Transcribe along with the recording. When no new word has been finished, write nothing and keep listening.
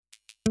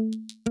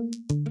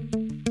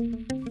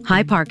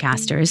Hi,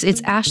 Parcasters.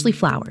 It's Ashley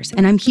Flowers,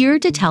 and I'm here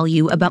to tell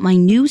you about my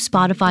new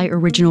Spotify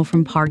original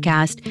from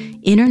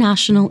Parcast,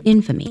 International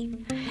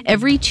Infamy.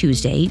 Every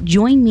Tuesday,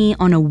 join me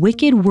on a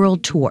Wicked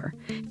World Tour,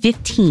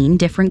 15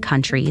 different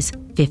countries,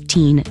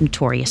 15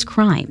 notorious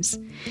crimes.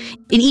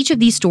 In each of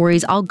these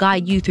stories, I'll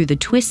guide you through the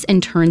twists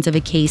and turns of a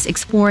case,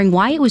 exploring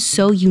why it was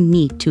so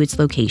unique to its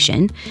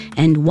location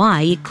and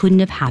why it couldn't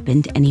have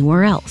happened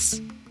anywhere else.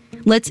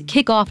 Let's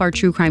kick off our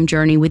true crime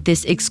journey with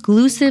this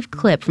exclusive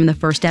clip from the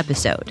first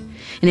episode.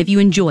 And if you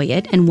enjoy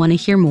it and want to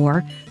hear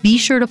more, be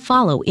sure to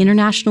follow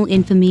International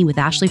Infamy with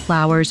Ashley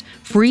Flowers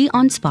free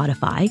on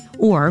Spotify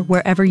or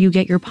wherever you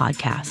get your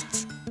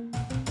podcasts.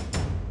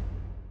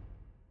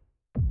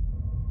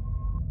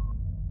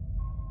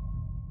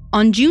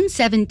 On June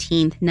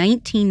 17,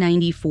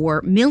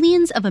 1994,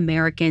 millions of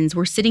Americans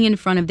were sitting in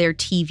front of their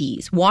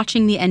TVs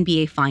watching the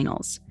NBA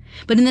Finals.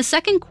 But in the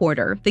second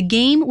quarter, the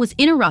game was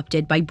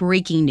interrupted by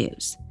breaking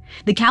news.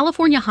 The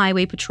California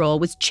Highway Patrol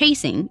was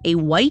chasing a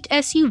white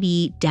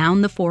SUV down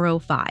the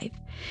 405,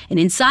 and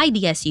inside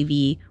the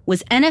SUV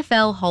was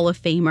NFL Hall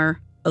of Famer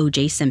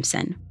O.J.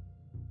 Simpson.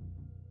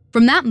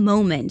 From that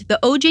moment, the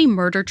O.J.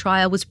 murder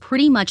trial was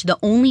pretty much the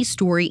only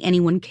story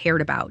anyone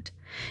cared about.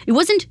 It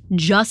wasn't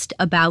just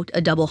about a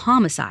double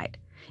homicide.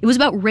 It was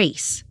about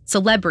race,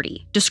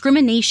 celebrity,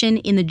 discrimination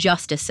in the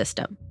justice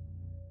system.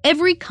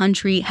 Every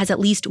country has at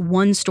least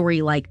one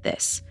story like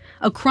this,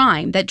 a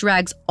crime that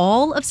drags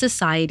all of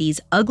society's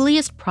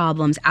ugliest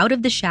problems out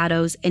of the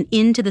shadows and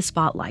into the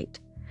spotlight.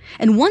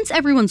 And once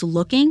everyone's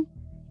looking,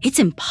 it's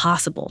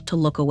impossible to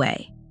look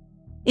away.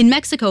 In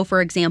Mexico,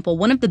 for example,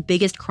 one of the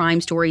biggest crime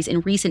stories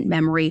in recent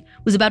memory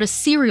was about a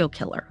serial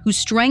killer who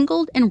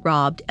strangled and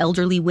robbed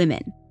elderly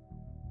women.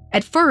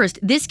 At first,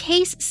 this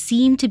case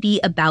seemed to be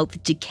about the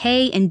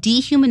decay and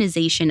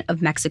dehumanization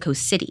of Mexico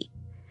City,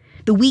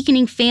 the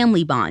weakening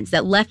family bonds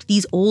that left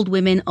these old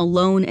women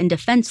alone and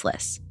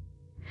defenseless.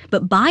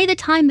 But by the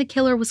time the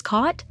killer was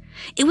caught,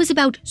 it was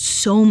about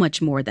so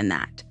much more than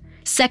that.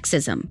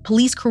 Sexism,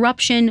 police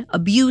corruption,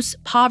 abuse,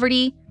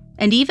 poverty,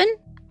 and even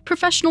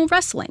professional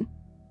wrestling.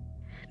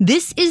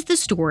 This is the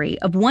story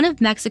of one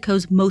of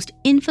Mexico's most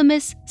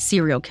infamous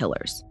serial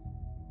killers,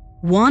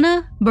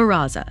 Juana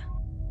Barraza,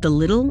 the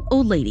little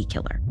old lady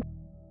killer.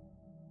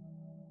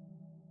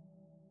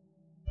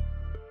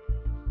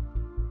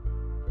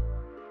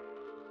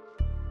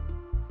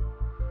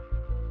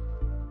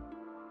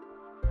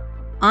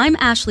 I'm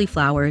Ashley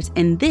Flowers,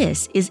 and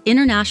this is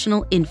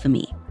International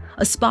Infamy,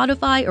 a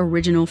Spotify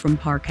original from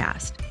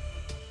Parcast.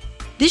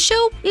 This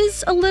show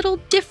is a little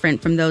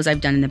different from those I've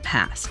done in the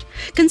past.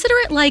 Consider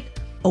it like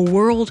a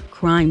world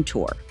crime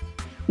tour.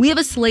 We have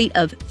a slate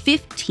of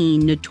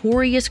 15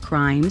 notorious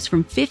crimes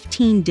from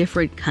 15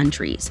 different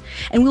countries,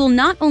 and we will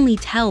not only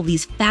tell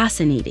these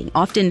fascinating,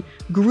 often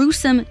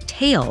gruesome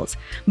tales,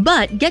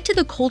 but get to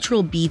the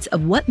cultural beats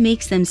of what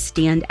makes them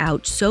stand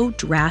out so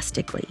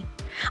drastically.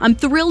 I'm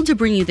thrilled to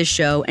bring you the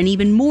show and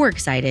even more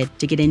excited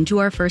to get into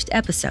our first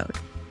episode.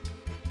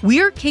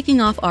 We're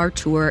kicking off our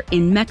tour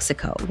in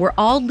Mexico, where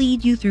I'll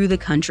lead you through the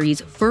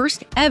country's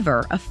first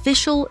ever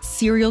official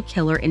serial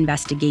killer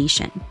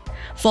investigation.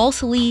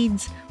 False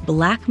leads,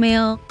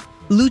 blackmail,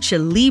 lucha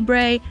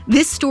libre,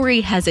 this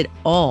story has it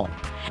all.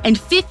 And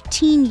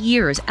 15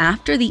 years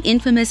after the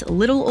infamous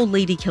little old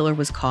lady killer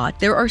was caught,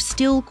 there are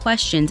still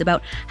questions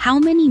about how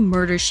many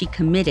murders she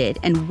committed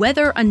and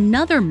whether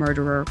another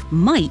murderer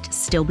might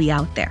still be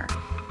out there.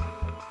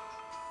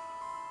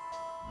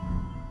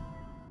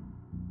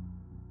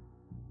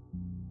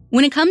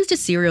 When it comes to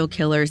serial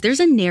killers,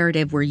 there's a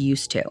narrative we're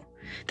used to.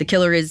 The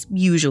killer is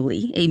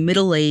usually a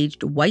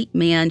middle-aged white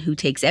man who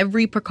takes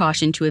every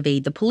precaution to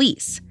evade the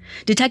police.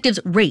 Detectives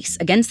race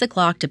against the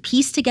clock to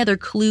piece together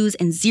clues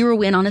and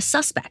zero in on a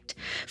suspect.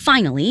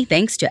 Finally,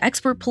 thanks to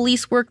expert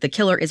police work, the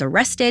killer is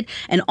arrested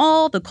and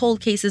all the cold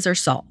cases are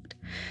solved.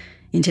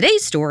 In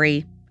today's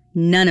story,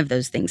 none of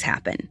those things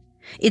happen.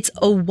 It's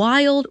a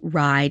wild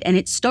ride, and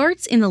it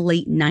starts in the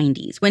late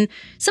 90s when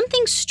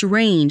something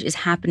strange is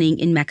happening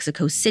in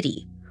Mexico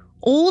City.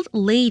 Old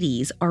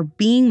ladies are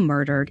being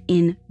murdered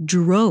in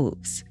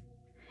droves.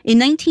 In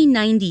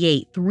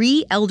 1998,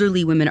 3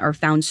 elderly women are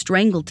found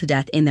strangled to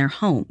death in their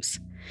homes.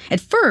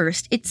 At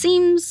first, it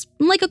seems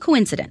like a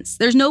coincidence.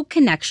 There's no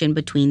connection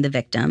between the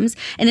victims,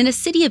 and in a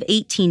city of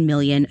 18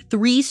 million,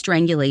 3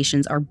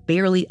 strangulations are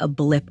barely a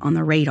blip on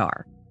the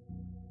radar.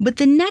 But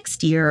the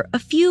next year, a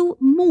few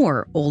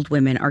more old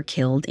women are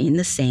killed in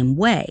the same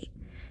way.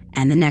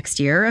 And the next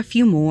year, a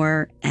few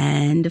more,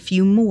 and a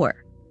few more.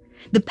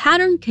 The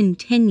pattern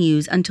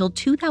continues until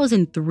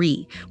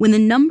 2003, when the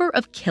number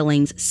of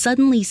killings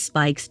suddenly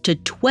spikes to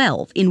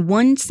 12 in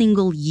one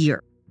single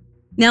year.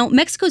 Now,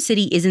 Mexico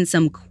City isn't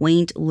some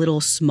quaint little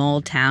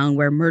small town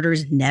where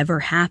murders never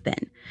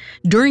happen.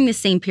 During the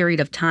same period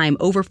of time,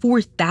 over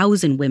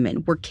 4,000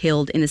 women were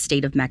killed in the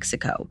state of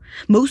Mexico.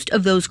 Most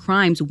of those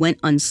crimes went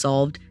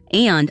unsolved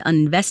and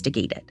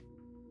uninvestigated.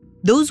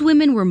 Those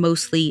women were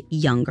mostly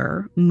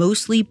younger,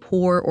 mostly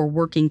poor or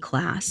working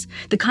class,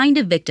 the kind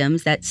of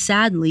victims that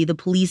sadly the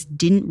police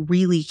didn't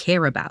really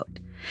care about.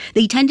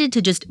 They tended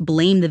to just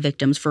blame the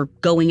victims for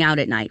going out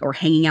at night or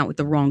hanging out with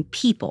the wrong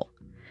people.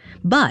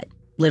 But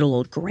little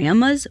old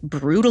grandmas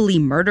brutally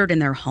murdered in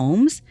their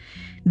homes?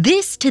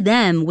 This to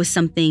them was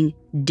something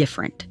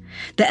different.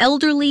 The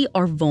elderly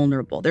are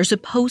vulnerable. They're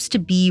supposed to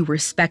be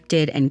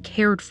respected and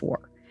cared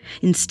for.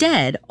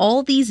 Instead,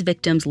 all these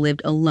victims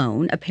lived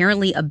alone,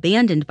 apparently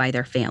abandoned by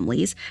their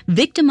families,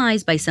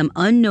 victimized by some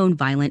unknown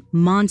violent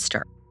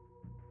monster.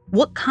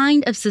 What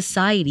kind of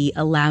society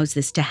allows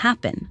this to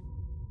happen?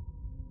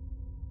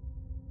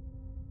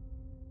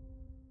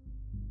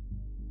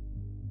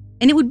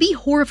 And it would be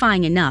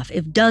horrifying enough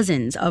if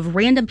dozens of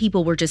random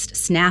people were just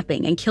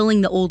snapping and killing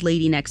the old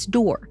lady next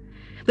door.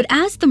 But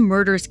as the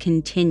murders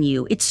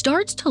continue, it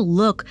starts to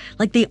look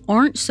like they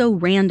aren't so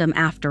random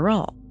after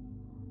all.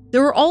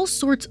 There are all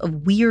sorts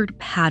of weird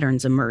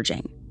patterns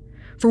emerging.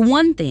 For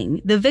one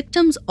thing, the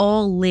victims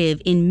all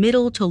live in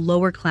middle to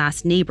lower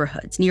class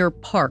neighborhoods near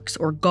parks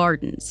or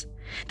gardens.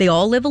 They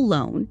all live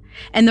alone,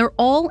 and they're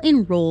all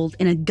enrolled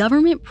in a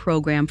government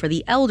program for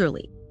the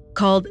elderly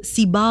called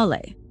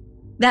Sibale.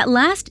 That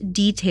last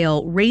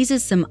detail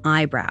raises some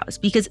eyebrows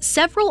because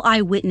several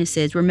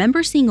eyewitnesses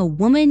remember seeing a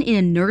woman in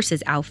a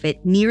nurse's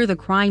outfit near the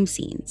crime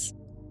scenes.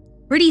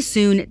 Pretty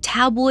soon,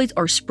 tabloids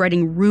are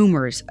spreading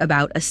rumors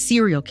about a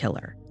serial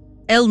killer,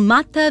 El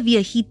Mata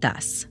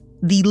Viejitas,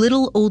 the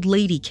little old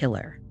lady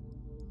killer.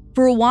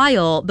 For a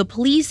while, the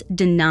police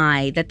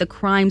deny that the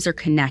crimes are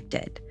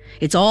connected.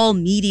 It's all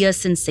media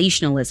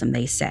sensationalism,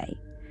 they say.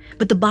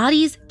 But the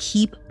bodies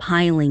keep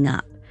piling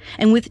up.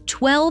 And with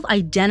 12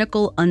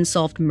 identical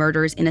unsolved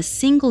murders in a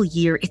single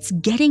year, it's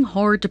getting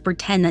hard to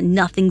pretend that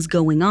nothing's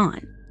going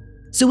on.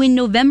 So in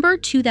November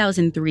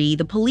 2003,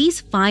 the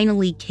police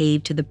finally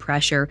cave to the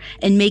pressure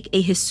and make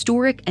a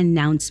historic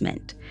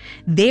announcement.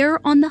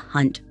 They're on the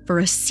hunt for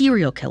a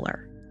serial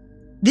killer.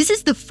 This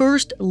is the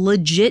first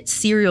legit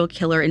serial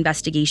killer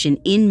investigation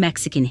in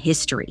Mexican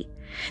history.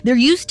 They're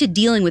used to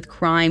dealing with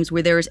crimes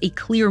where there's a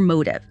clear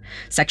motive: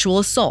 sexual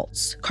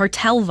assaults,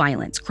 cartel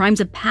violence, crimes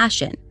of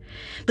passion.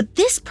 But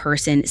this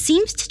person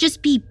seems to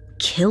just be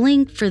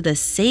killing for the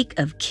sake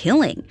of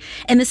killing,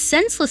 and the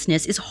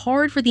senselessness is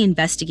hard for the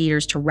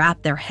investigators to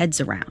wrap their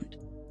heads around.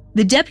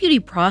 The deputy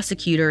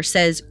prosecutor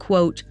says,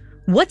 quote,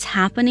 "What's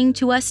happening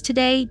to us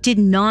today did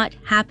not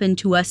happen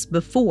to us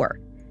before.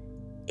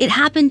 It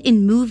happened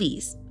in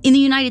movies, in the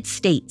United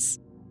States."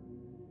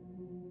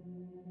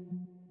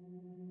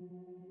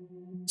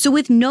 So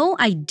with no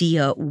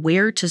idea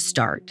where to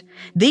start,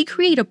 they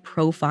create a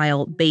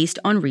profile based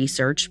on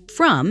research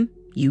from,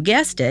 you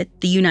guessed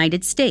it, the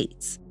United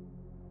States.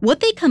 What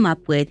they come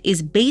up with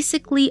is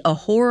basically a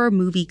horror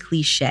movie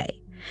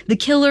cliche. The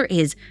killer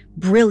is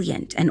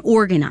brilliant and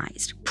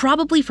organized,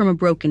 probably from a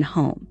broken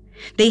home.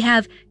 They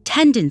have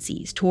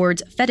tendencies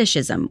towards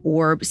fetishism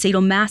or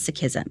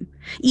sadomasochism,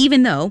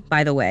 even though,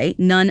 by the way,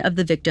 none of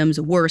the victims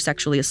were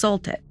sexually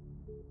assaulted.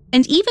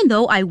 And even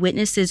though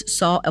eyewitnesses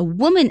saw a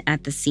woman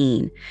at the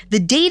scene, the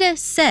data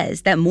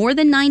says that more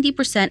than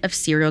 90% of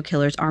serial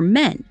killers are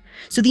men.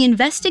 So the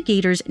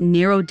investigators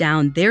narrowed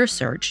down their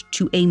search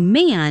to a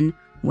man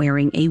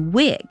wearing a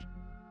wig.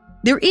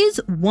 There is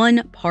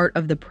one part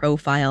of the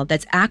profile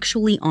that's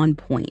actually on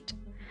point.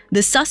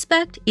 The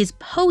suspect is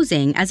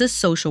posing as a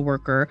social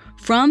worker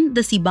from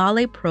the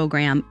Sibale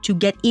program to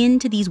get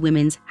into these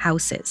women's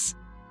houses.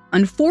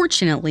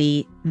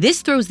 Unfortunately,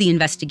 this throws the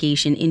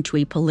investigation into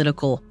a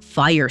political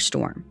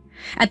firestorm.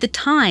 At the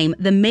time,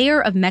 the mayor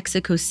of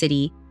Mexico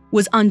City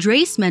was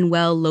Andrés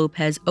Manuel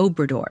López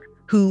Obrador,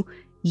 who,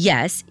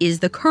 yes, is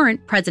the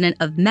current president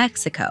of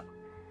Mexico.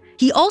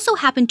 He also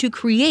happened to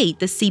create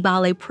the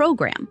Sibale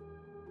program.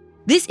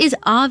 This is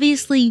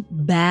obviously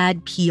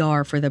bad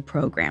PR for the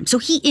program, so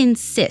he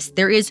insists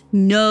there is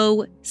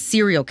no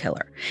serial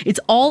killer. It's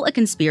all a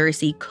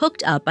conspiracy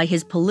cooked up by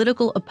his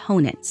political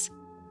opponents.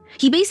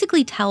 He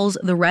basically tells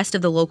the rest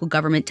of the local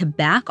government to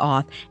back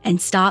off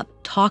and stop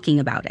talking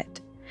about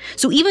it.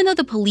 So even though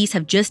the police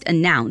have just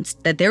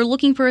announced that they're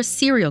looking for a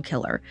serial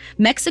killer,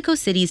 Mexico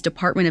City's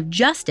Department of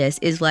Justice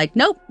is like,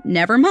 nope,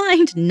 never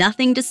mind,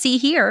 nothing to see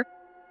here.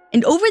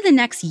 And over the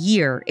next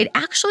year, it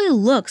actually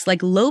looks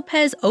like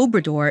López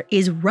Obrador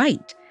is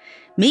right.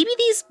 Maybe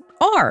these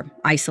are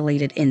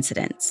isolated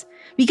incidents,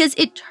 because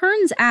it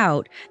turns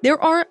out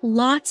there are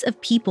lots of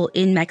people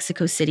in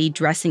Mexico City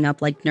dressing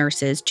up like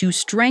nurses to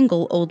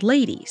strangle old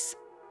ladies.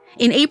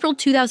 In April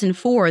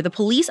 2004, the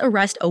police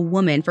arrest a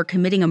woman for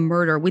committing a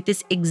murder with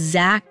this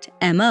exact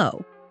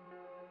MO.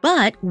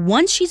 But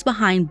once she's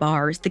behind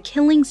bars, the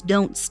killings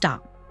don't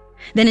stop.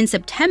 Then in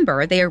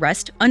September, they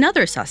arrest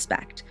another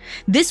suspect.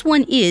 This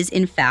one is,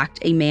 in fact,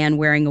 a man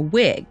wearing a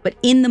wig, but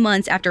in the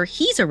months after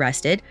he's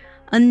arrested,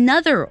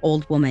 another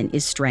old woman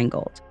is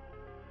strangled.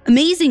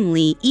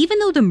 Amazingly, even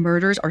though the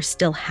murders are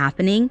still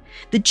happening,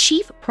 the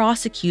chief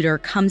prosecutor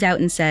comes out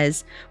and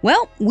says,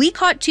 well, we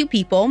caught 2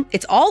 people,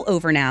 it's all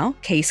over now,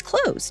 case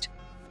closed.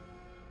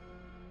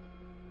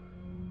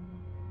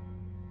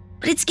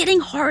 But it's getting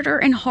harder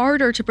and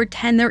harder to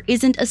pretend there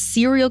isn't a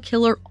serial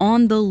killer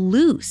on the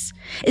loose,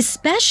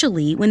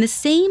 especially when the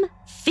same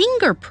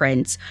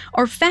fingerprints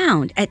are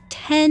found at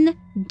 10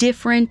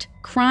 different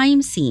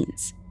crime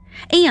scenes.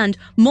 And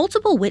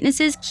multiple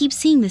witnesses keep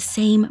seeing the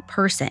same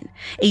person,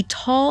 a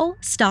tall,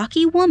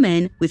 stocky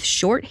woman with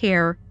short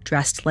hair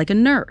dressed like a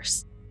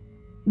nurse.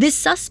 This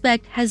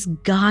suspect has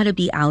gotta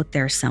be out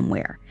there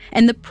somewhere,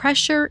 and the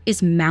pressure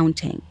is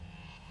mounting.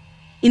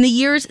 In the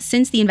years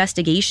since the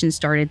investigation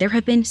started, there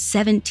have been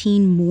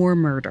 17 more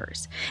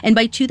murders. And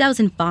by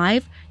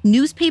 2005,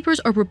 newspapers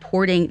are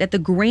reporting that the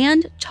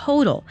grand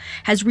total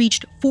has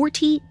reached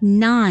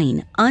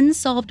 49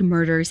 unsolved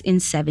murders in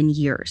 7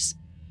 years.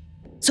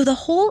 So the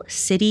whole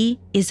city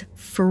is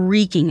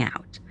freaking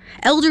out.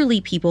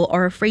 Elderly people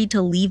are afraid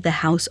to leave the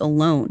house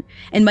alone.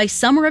 And by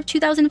summer of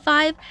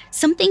 2005,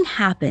 something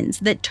happens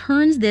that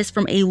turns this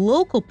from a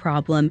local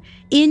problem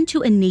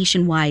into a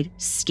nationwide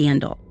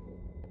scandal.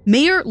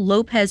 Mayor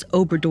Lopez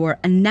Obrador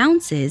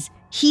announces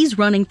he's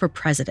running for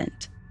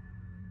president.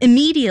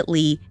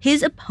 Immediately,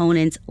 his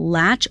opponents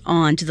latch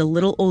on to the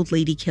little old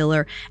lady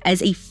killer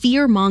as a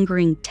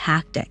fear-mongering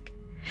tactic.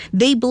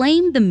 They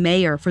blame the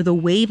mayor for the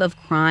wave of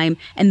crime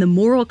and the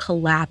moral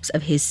collapse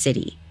of his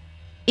city.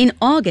 In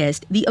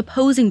August, the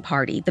opposing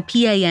party, the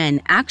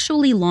PAN,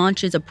 actually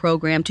launches a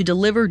program to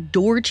deliver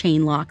door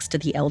chain locks to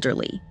the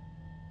elderly.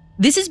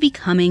 This is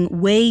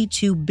becoming way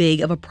too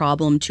big of a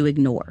problem to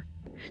ignore.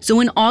 So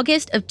in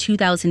August of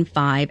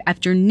 2005,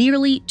 after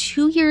nearly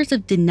 2 years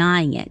of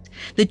denying it,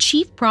 the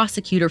chief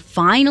prosecutor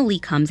finally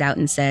comes out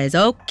and says,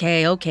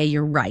 okay,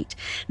 you're right.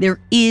 There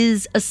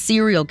is a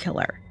serial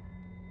killer.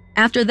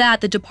 After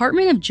that, the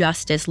Department of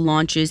Justice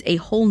launches a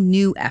whole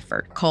new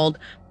effort called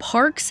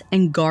Parks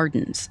and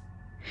Gardens.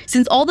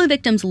 Since all the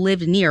victims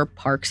lived near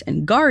parks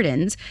and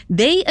gardens,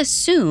 they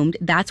assumed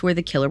that's where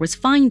the killer was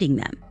finding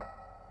them.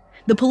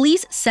 The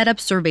police set up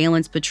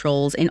surveillance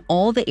patrols in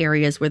all the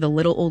areas where the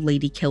little old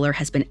lady killer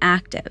has been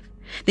active.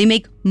 They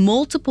make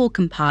multiple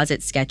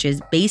composite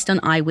sketches based on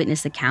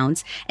eyewitness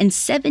accounts, and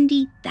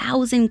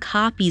 70,000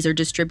 copies are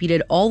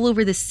distributed all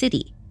over the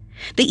city.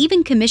 They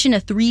even commission a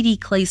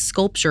 3D clay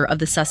sculpture of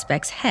the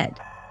suspect's head.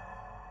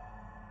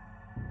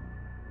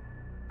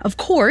 Of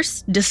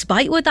course,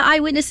 despite what the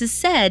eyewitnesses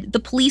said, the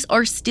police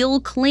are still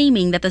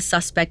claiming that the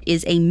suspect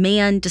is a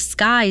man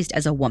disguised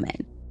as a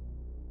woman.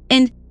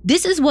 And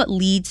this is what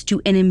leads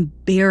to an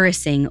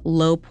embarrassing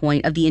low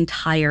point of the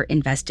entire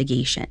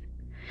investigation.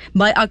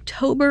 By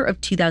October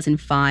of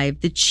 2005,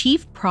 the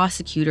chief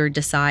prosecutor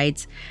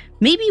decides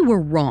maybe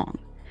we're wrong.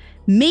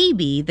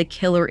 Maybe the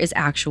killer is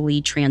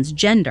actually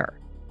transgender.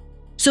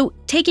 So,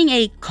 taking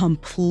a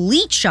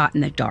complete shot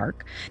in the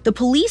dark, the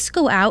police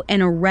go out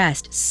and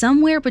arrest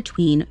somewhere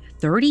between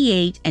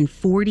 38 and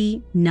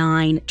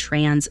 49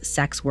 trans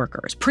sex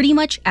workers, pretty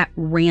much at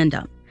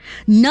random.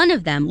 None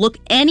of them look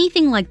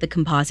anything like the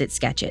composite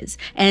sketches,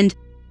 and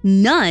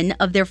none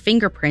of their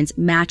fingerprints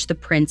match the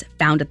prints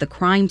found at the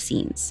crime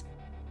scenes.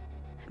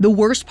 The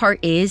worst part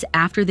is,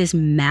 after this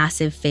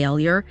massive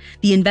failure,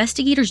 the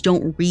investigators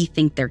don't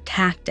rethink their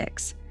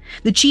tactics.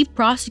 The chief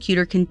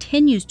prosecutor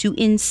continues to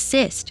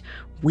insist,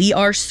 "We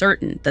are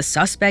certain the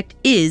suspect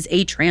is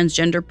a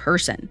transgender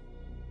person."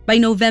 By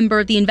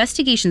November, the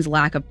investigation's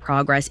lack of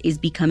progress is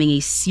becoming a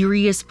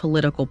serious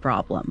political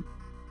problem.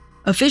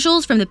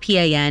 Officials from the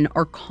PAN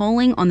are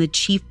calling on the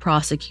chief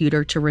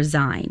prosecutor to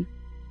resign.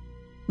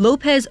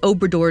 Lopez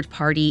Obrador's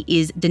party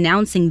is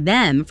denouncing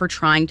them for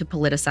trying to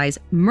politicize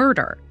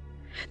murder.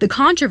 The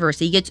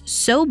controversy gets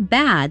so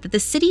bad that the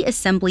city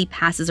assembly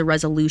passes a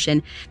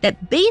resolution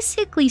that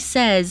basically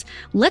says,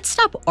 let's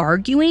stop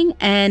arguing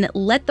and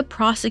let the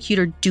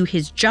prosecutor do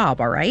his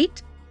job, all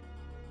right?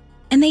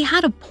 And they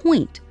had a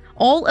point.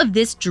 All of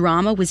this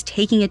drama was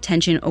taking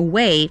attention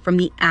away from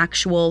the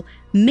actual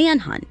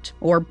manhunt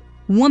or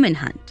woman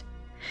hunt.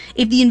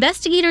 If the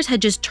investigators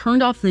had just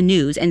turned off the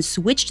news and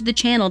switched the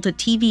channel to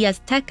TV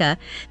Azteca,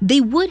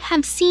 they would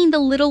have seen the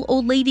little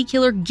old lady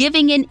killer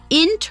giving an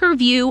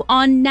interview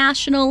on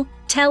national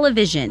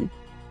television.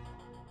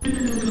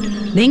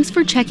 Thanks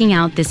for checking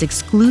out this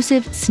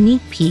exclusive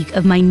sneak peek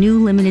of my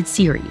new limited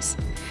series.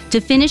 To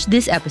finish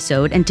this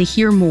episode and to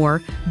hear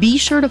more, be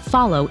sure to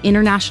follow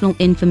International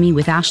Infamy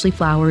with Ashley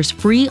Flowers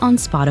free on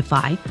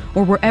Spotify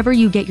or wherever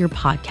you get your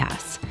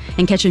podcasts,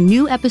 and catch a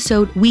new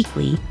episode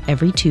weekly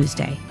every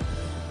Tuesday.